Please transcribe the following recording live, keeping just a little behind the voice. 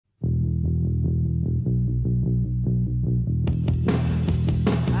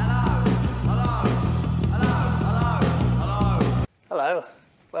Hello,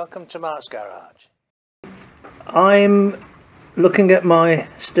 welcome to Mart's garage. I'm looking at my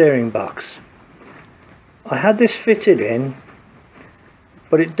steering box. I had this fitted in,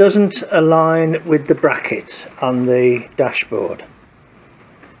 but it doesn't align with the bracket on the dashboard.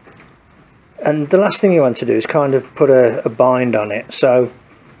 And the last thing you want to do is kind of put a bind on it. So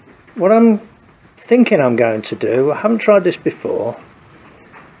what I'm thinking I'm going to do, I haven't tried this before,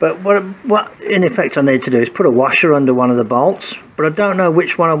 but what in effect I need to do is put a washer under one of the bolts, but I don't know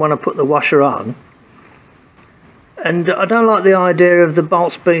which one I want to put the washer on. And I don't like the idea of the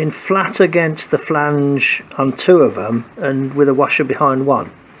bolts being flat against the flange on two of them and with a washer behind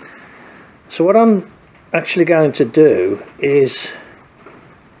one. So what I'm actually going to do is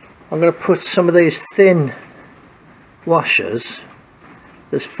I'm going to put some of these thin washers,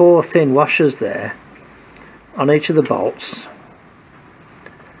 there's 4 thin washers there on each of the bolts,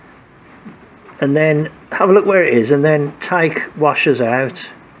 and then have a look where it is and then take washers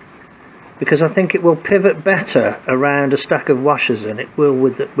out, because I think it will pivot better around a stack of washers than it will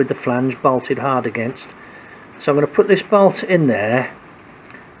with the flange bolted hard against. So I'm going to put this bolt in there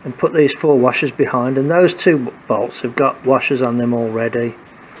and put these 4 washers behind, and those 2 bolts have got washers on them already.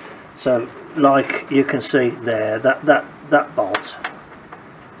 So like you can see there, that bolt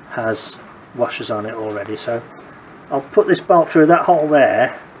has washers on it already. So I'll put this bolt through that hole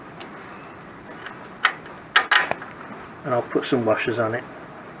there and I'll put some washers on it.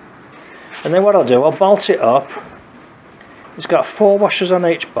 And then what I'll do, I'll bolt it up. It's got 4 washers on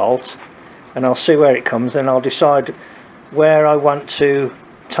each bolt, and I'll see where it comes, and I'll decide where I want to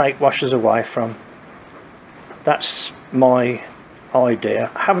take washers away from. That's my idea.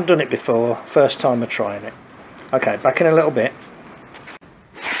 I haven't done it before, first time of trying it. Okay, back in a little bit.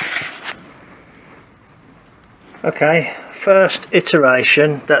 Okay, first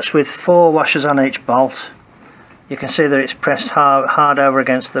iteration, that's with 4 washers on each bolt. You can see that it's pressed hard over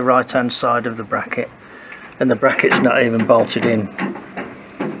against the right hand side of the bracket, and the bracket's not even bolted in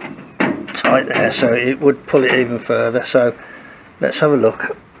tight there, so it would pull it even further. So let's have a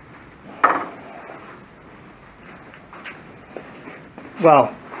look.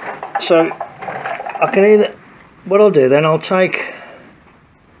 Well, so I can either, what I'll do then, I'll take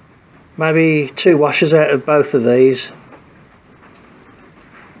maybe 2 washers out of both of these.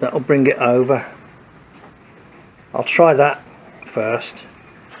 That'll bring it over. I'll try that first.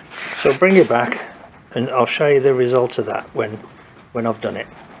 So I'll bring it back and I'll show you the result of that when I've done it.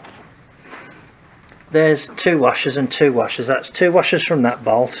 There's 2 washers and 2 washers. That's 2 washers from that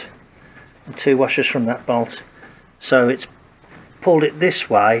bolt and 2 washers from that bolt. So it's pulled it this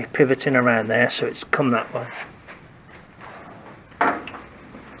way, pivoting around there, so it's come that way.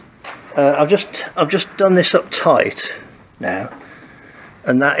 I've just done this up tight now,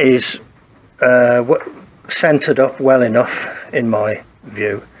 and that is centered up well enough in my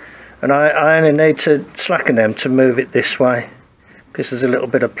view, and I only need to slacken them to move it this way, because there's a little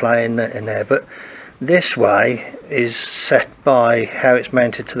bit of play in there, but this way is set by how it's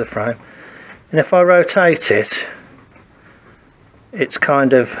mounted to the frame, and if I rotate it, it's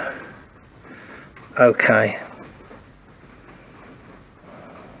kind of okay.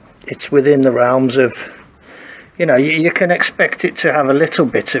 It's within the realms of, you know, you can expect it to have a little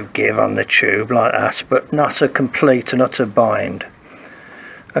bit of give on the tube like that, but not a complete and utter bind.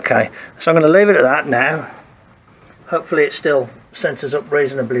 Okay, so I'm going to leave it at that now. Hopefully it still centres up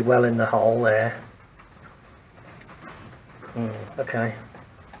reasonably well in the hole there. Okay.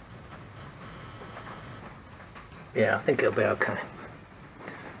 Yeah, I think it'll be okay.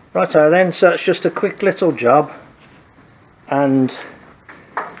 Righto then, so it's just a quick little job, and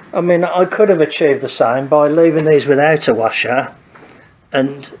I mean, I could have achieved the same by leaving these without a washer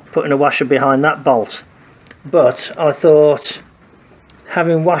and putting a washer behind that bolt, but I thought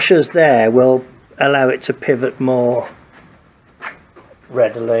having washers there will allow it to pivot more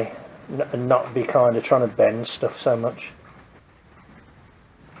readily and not be kind of trying to bend stuff so much.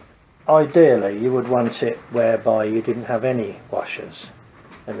 Ideally you would want it whereby you didn't have any washers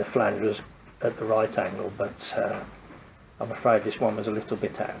and the flange was at the right angle, but I'm afraid this one was a little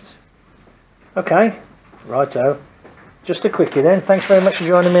bit out. Okay, righto. Just a quickie then. Thanks very much for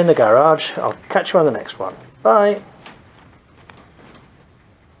joining me in the garage. I'll catch you on the next one. Bye.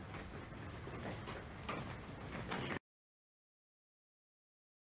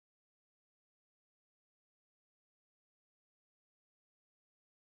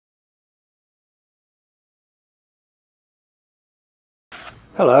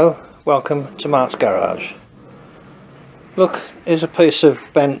 Hello, welcome to Mart's garage. Look, here's a piece of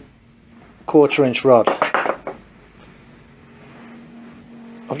bent 1/4 inch rod.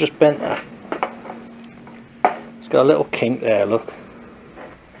 I've just bent that. It's got a little kink there, look.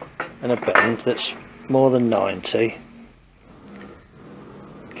 and a bend that's more than 90.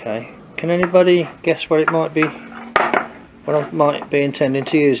 Okay, can anybody guess what it might be, what I might be intending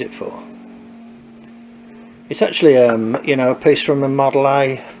to use it for? It's actually you know, a piece from a Model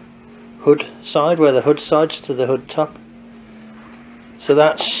A hood side, where the hood sides to the hood top. So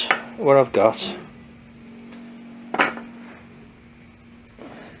that's what I've got.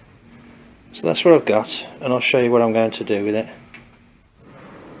 So that's what I've got, and I'll show you what I'm going to do with it.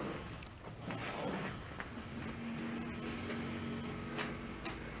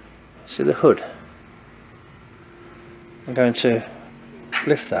 See the hood? I'm going to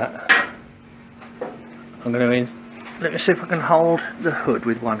lift that. I'm going to, let me see if I can hold the hood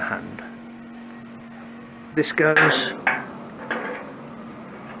with one hand. This goes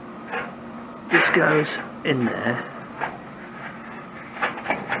in there.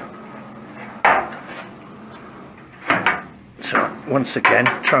 So once again,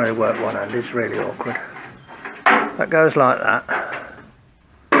 trying to work one hand is really awkward. That goes like that,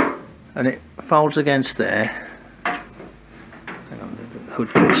 and it folds against there. Hang on, the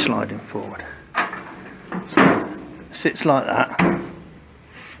hood keeps sliding forward. So it sits like that.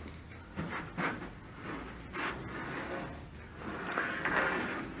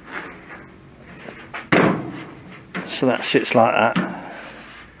 So that sits like that.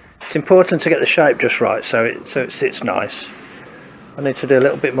 It's important to get the shape just right, so it sits nice. I need to do a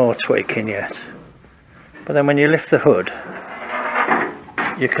little bit more tweaking yet. But then when you lift the hood,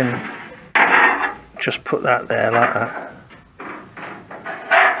 you can just put that there like that.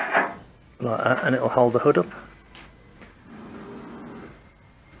 Like that, and it'll hold the hood up.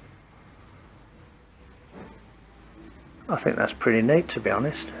 I think that's pretty neat, to be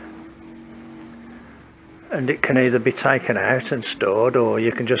honest. And it can either be taken out and stored, or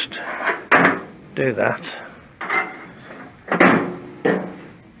you can just do that.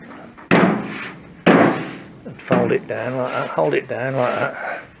 And fold it down like that, hold it down like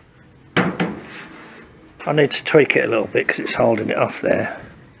that. I need to tweak it a little bit because it's holding it off there.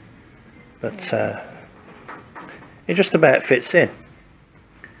 But it just about fits in.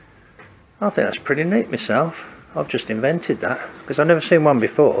 I think that's pretty neat myself. I've just invented that because I've never seen one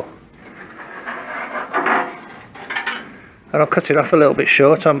before. And I've cut it off a little bit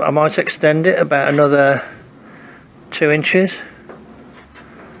short. I might extend it about another 2 inches.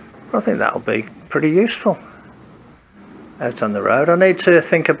 I think that'll be pretty useful out on the road. I need to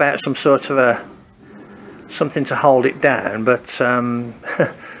think about some sort of something to hold it down, but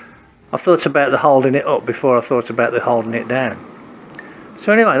I've thought about the holding it up before I thought about the holding it down.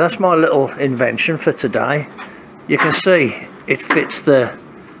 So anyway, that's my little invention for today. You can see it fits the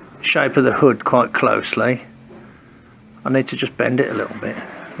shape of the hood quite closely. I need to just bend it a little bit.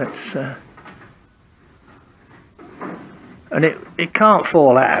 Let's and it can't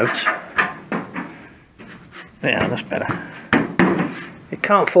fall out. Yeah, that's better. It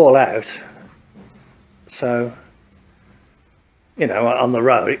can't fall out, so you know, on the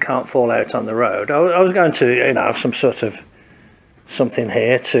road it can't fall out on the road. I was going to, you know, have some sort of something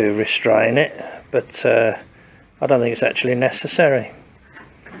here to restrain it, but I don't think it's actually necessary.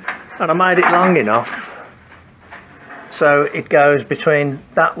 And I made it long enough so it goes between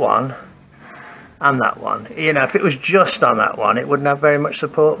that one and that one. You know, if it was just on that one, it wouldn't have very much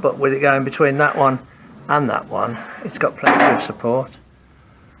support, but with it going between that one and that one, it's got plenty of support.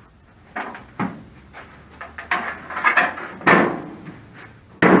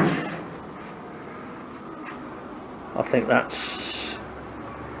 I think that's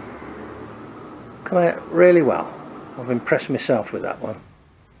come out really well. I've impressed myself with that one.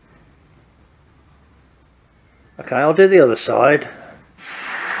 Okay, I'll do the other side,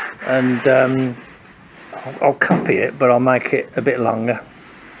 and I'll copy it, but I'll make it a bit longer,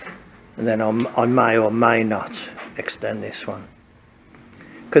 and then I may or may not extend this one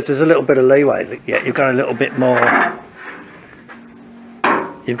because there's a little bit of leeway. Yeah, you've got a little bit more.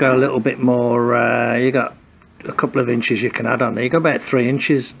 You've got a little bit more. You got a couple of inches you can add on there. You've got about 3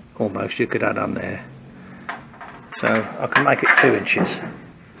 inches almost you could add on there. So I can make it 2 inches.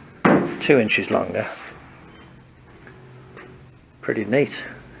 2 inches longer. Pretty neat.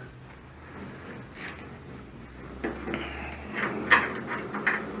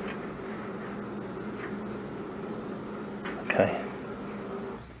 Okay.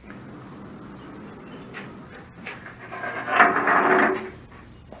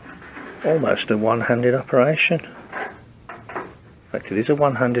 Almost a one-handed operation. In fact, it is a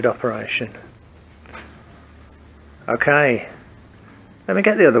one-handed operation. Okay, let me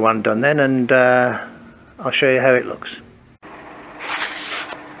get the other one done then, and I'll show you how it looks.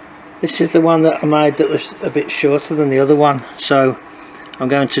 This is the one that I made that was a bit shorter than the other one, so I'm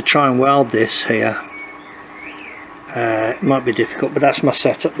going to try and weld this here. It might be difficult, but that's my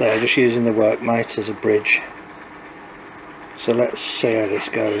setup there, just using the workmate as a bridge. So let's see how this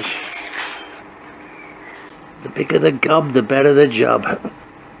goes. The bigger the gob, the better the job.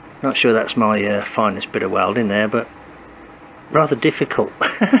 Not sure that's my finest bit of welding there, but rather difficult.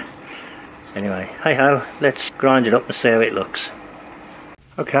 Anyway, hey ho, let's grind it up and see how it looks.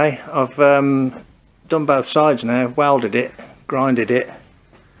 Okay, I've done both sides now, welded it, ground it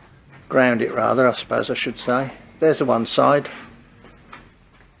rather, I suppose I should say. There's the one side.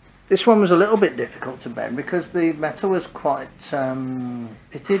 This one was a little bit difficult to bend because the metal was quite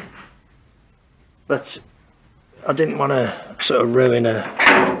pitted, but I didn't want to sort of ruin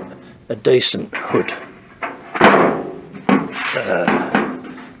a decent hood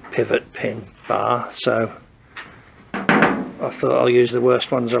pivot pin bar, so I thought I'll use the worst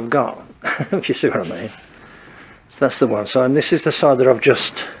ones I've got. If you see what I mean. So that's the one side, and this is the side that I've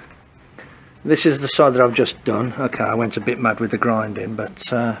just done. Okay, I went a bit mad with the grinding, but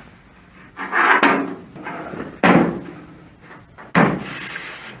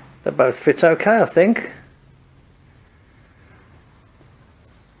they both fit okay, I think.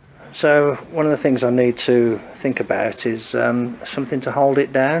 So one of the things I need to think about is something to hold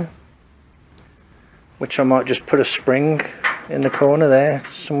it down, which I might just put a spring in the corner there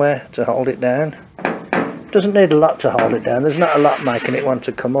somewhere to hold it down. Doesn't need a lot to hold it down, there's not a lot making it want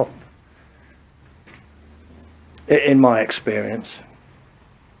to come up, in my experience.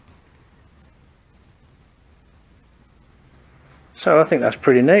 So I think that's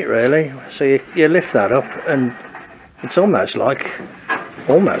pretty neat really. So you lift that up and it's almost like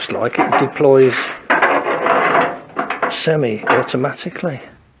it deploys semi-automatically.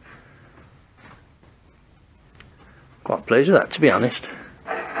 Quite pleased with that, to be honest.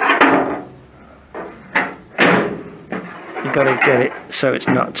 You've got to get it so it's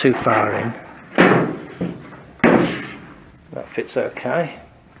not too far in. That fits okay.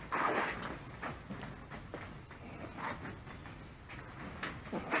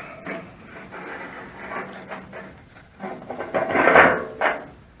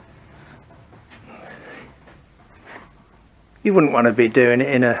 You wouldn't want to be doing it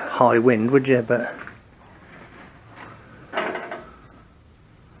in a high wind, would you? But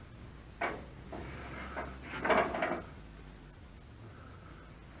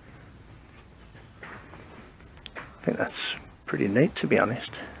I think that's pretty neat, to be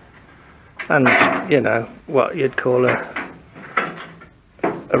honest. And you know what you'd call a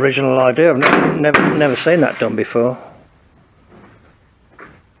original idea. I've never seen that done before.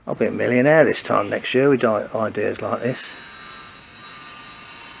 I'll be a millionaire this time next year with ideas like this.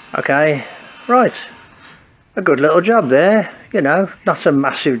 Okay, right, a good little job there, you know, not a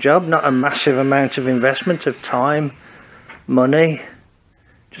massive job, not a massive amount of investment of time, money,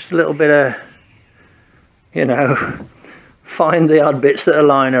 just a little bit of, you know, find the odd bits that are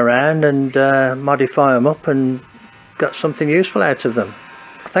lying around and modify them up and got something useful out of them.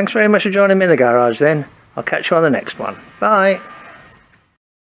 Thanks very much for joining me in the garage then. I'll catch you on the next one. Bye.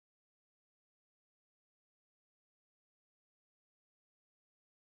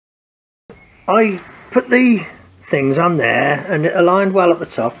 I put the things on there and it aligned well at the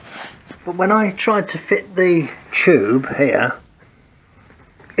top, but when I tried to fit the tube here,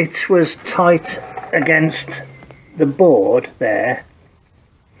 it was tight against the board there.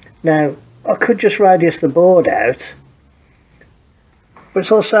 Now I could just radius the board out, but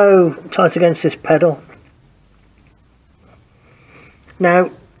it's also tight against this pedal.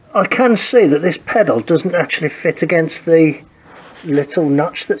 Now I can see that this pedal doesn't actually fit against the little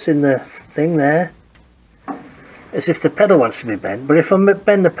notch that's in the thing there, as if the pedal wants to be bent. But if I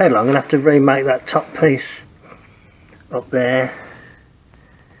bend the pedal, I'm going to have to remake that top piece up there.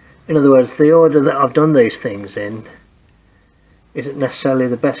 In other words, the order that I've done these things in isn't necessarily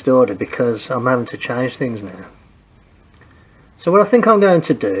the best order because I'm having to change things now. So what I think I'm going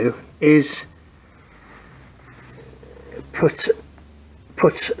to do is put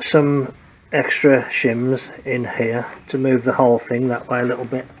some extra shims in here to move the whole thing that way a little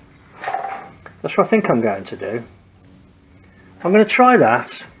bit. That's what I think I'm going to do. I'm going to try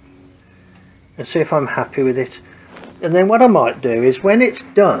that and see if I'm happy with it, and then what I might do is when it's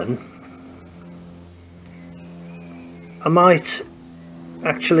done I might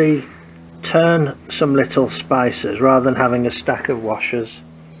actually turn some little spacers rather than having a stack of washers.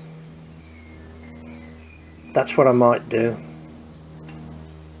 That's what I might do.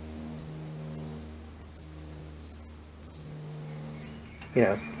 You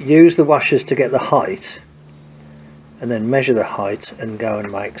know, use the washers to get the height and then measure the height and go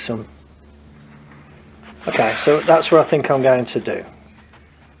and make some. Okay, so that's what I think I'm going to do.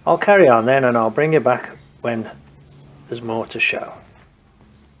 I'll carry on then, and I'll bring you back when there's more to show.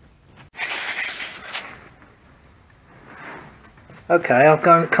 Okay, I've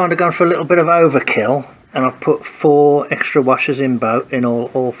kind of gone for a little bit of overkill, and I've put 4 extra washers in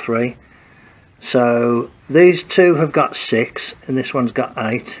all 3. So these 2 have got 6 and this one's got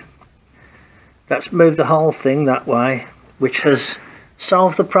 8. That's moved the whole thing that way, which has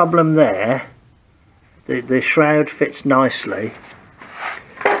solved the problem there. The shroud fits nicely,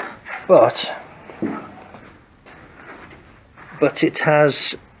 but it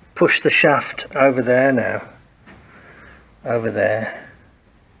has pushed the shaft over there now. Over there.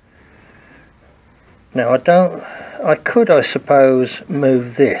 Now I could, I suppose,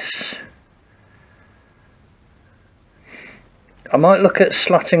 move this. I might look at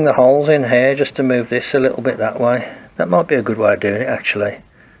slotting the holes in here just to move this a little bit that way. That might be a good way of doing it, actually.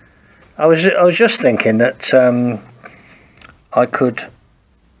 I was just thinking that I could,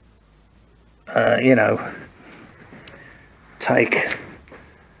 you know, take,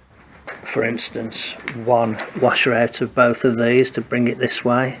 for instance, 1 washer out of both of these to bring it this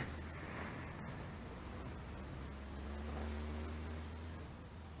way.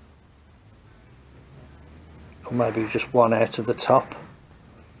 Or maybe just 1 out of the top.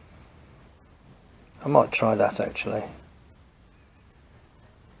 I might try that actually.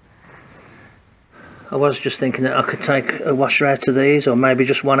 I was just thinking that I could take a washer out of these, or maybe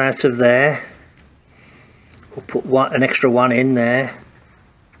just 1 out of there, or put an extra 1 in there.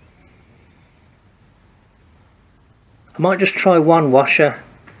 I might just try 1 washer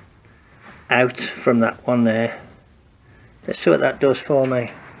out from that one there. Let's see what that does for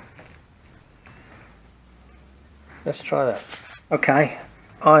me. Let's try that. Okay,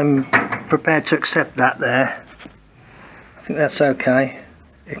 I'm prepared to accept that there. I think that's okay.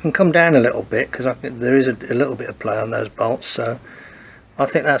 It can come down a little bit because there is a little bit of play on those bolts, so I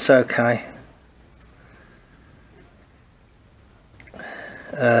think that's okay.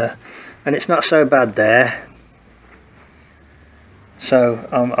 And it's not so bad there, so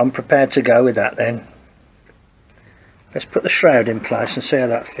I'm prepared to go with that then. Let's put the shroud in place and see how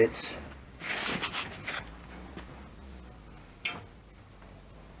that fits.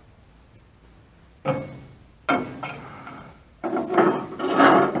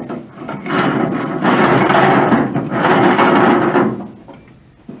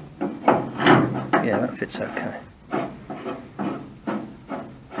 Yeah, that fits okay.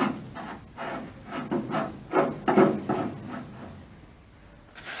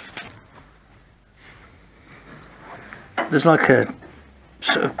 There's like a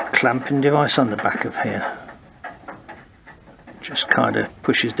sort of clamping device on the back of here. Just kind of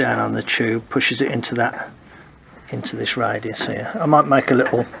pushes down on the tube, pushes it into this radius here. I might make a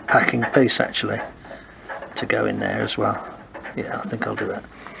little packing piece actually to go in there as well. Yeah, I think I'll do that.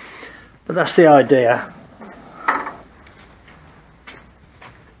 But that's the idea.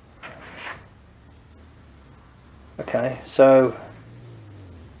 Okay, so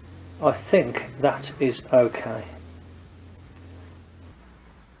I think that is okay.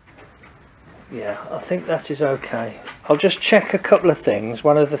 Yeah, I think that is okay. I'll just check a couple of things.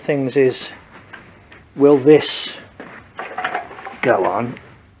 One of the things is, will this go on?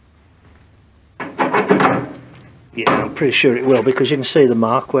 Yeah, I'm pretty sure it will, because you can see the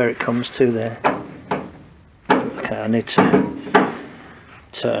mark where it comes to there. Okay, I need to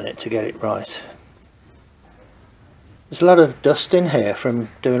turn it to get it right. There's a lot of dust in here from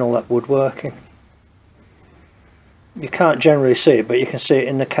doing all that woodworking. You can't generally see it, but you can see it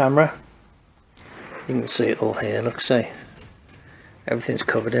in the camera. You can see it all here, look, see. Everything's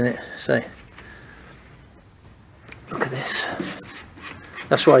covered in it, see. Look at this.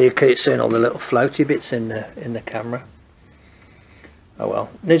 That's why you keep seeing all the little floaty bits in the camera. Oh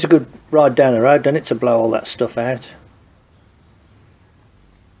well, needs a good ride down the road, doesn't it, to blow all that stuff out.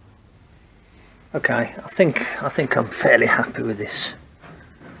 Okay, I think I'm fairly happy with this.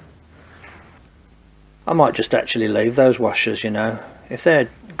 I might just actually leave those washers, you know. If they're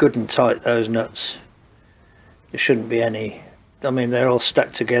good and tight, those nuts, there shouldn't be any. I mean, they're all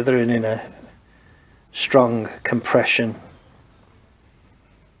stacked together and in a strong compression.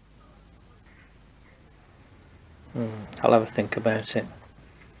 I'll have a think about it.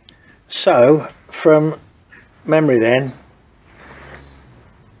 So, from memory then,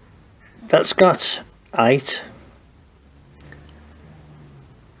 that's got 8.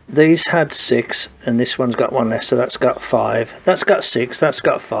 These had 6 and this one's got 1 less, so that's got 5. That's got 6, that's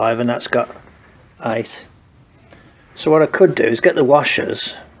got 5, and that's got 8. So what I could do is get the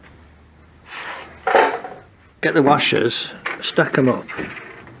washers, stack them up.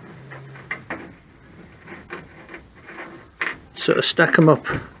 sort of stack them up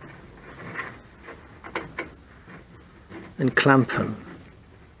and clamp them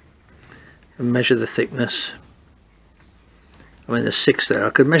and measure the thickness. I mean, there's 6 there. I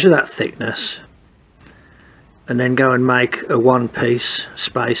could measure that thickness and then go and make a one-piece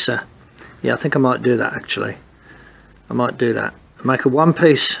spacer. Yeah, I think I might do that actually. I might do that. Make a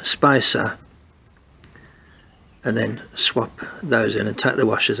one-piece spacer and then swap those in and take the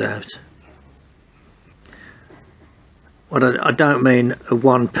washers out. What I don't mean a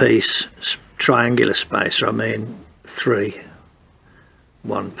one-piece triangular spacer, I mean 3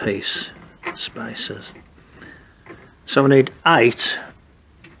 one-piece spacers. So I need 8.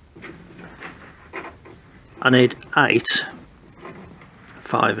 I need 8,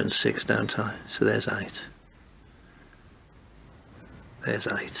 5 and 6, don't I? So there's 8. There's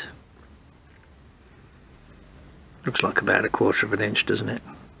 8. Looks like about 1/4 of an inch, doesn't it?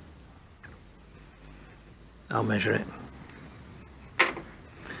 I'll measure it.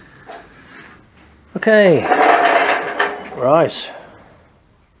 Okay, right.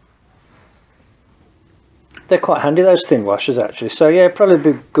 They're quite handy, those thin washers actually. So yeah, it'd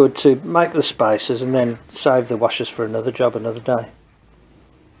probably be good to make the spacers and then save the washers for another job another day.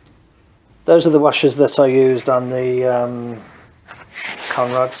 Those are the washers that I used on the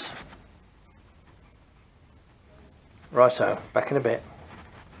conrods. Righto, back in a bit.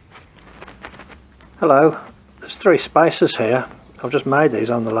 Hello, there's 3 spacers here. I've just made these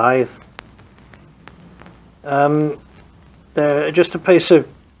on the lathe. They're just a piece of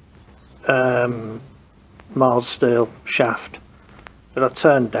mild steel shaft that I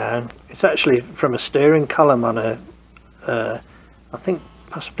turned down. It's actually from a steering column on a I think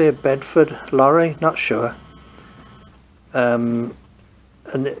possibly a Bedford lorry, not sure. And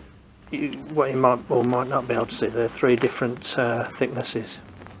what you might or might not be able to see, there are 3 different thicknesses.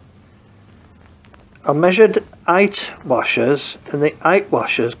 I measured 8 washers and the 8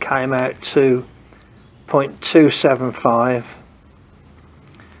 washers came out to 0.275.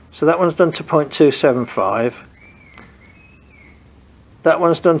 So that one's done to 0.275. That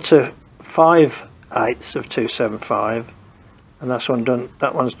one's done to 5/8 of 275, and that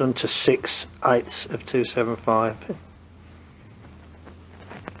one's done to 6/8 of 275.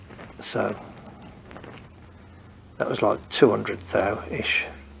 So that was like 200 thou ish.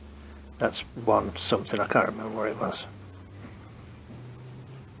 That's 1 something, I can't remember what it was.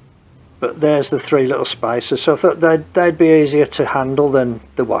 But there's the 3 little spacers, so I thought they'd be easier to handle than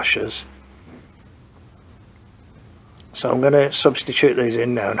the washers. So I'm going to substitute these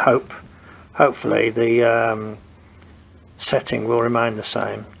in now and hopefully the setting will remain the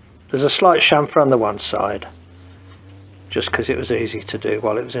same. There's a slight chamfer on the one side, just because it was easy to do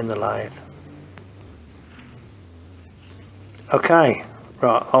while it was in the lathe. Okay,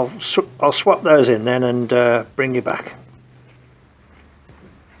 right, I'll swap those in then and bring you back.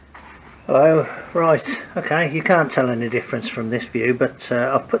 Hello, right, okay, you can't tell any difference from this view, but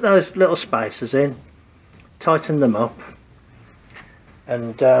I've put those little spacers in, tightened them up,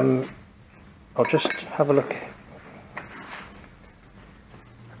 and I'll just have a look.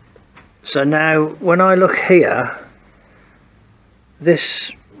 So now when I look here,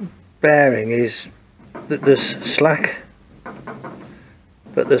 this bearing is that there's slack,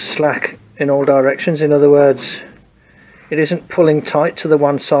 but there's slack in all directions. In other words, it isn't pulling tight to the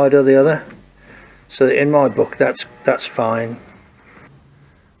one side or the other. So in my book, that's fine.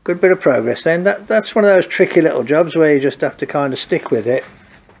 Good bit of progress then. That's one of those tricky little jobs where you just have to kind of stick with it,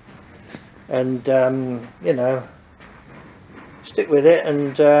 and you know, stick with it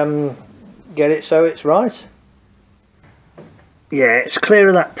and get it so it's right. Yeah, it's clear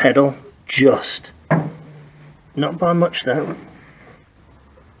of that pedal, just not by much though,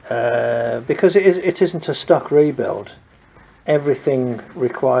 because it isn't a stock rebuild. Everything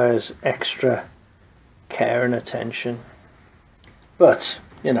requires extra care and attention. But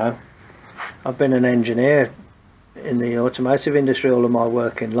you know, I've been an engineer in the automotive industry all of my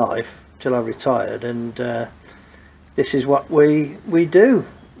working life till I retired, and this is what we do.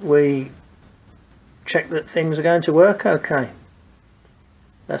 We check that things are going to work okay.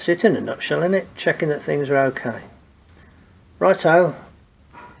 That's it in a nutshell, isn't it? Checking that things are okay. Righto,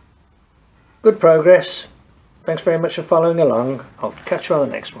 good progress. Thanks very much for following along. I'll catch you on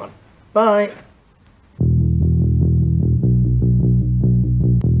the next one. Bye.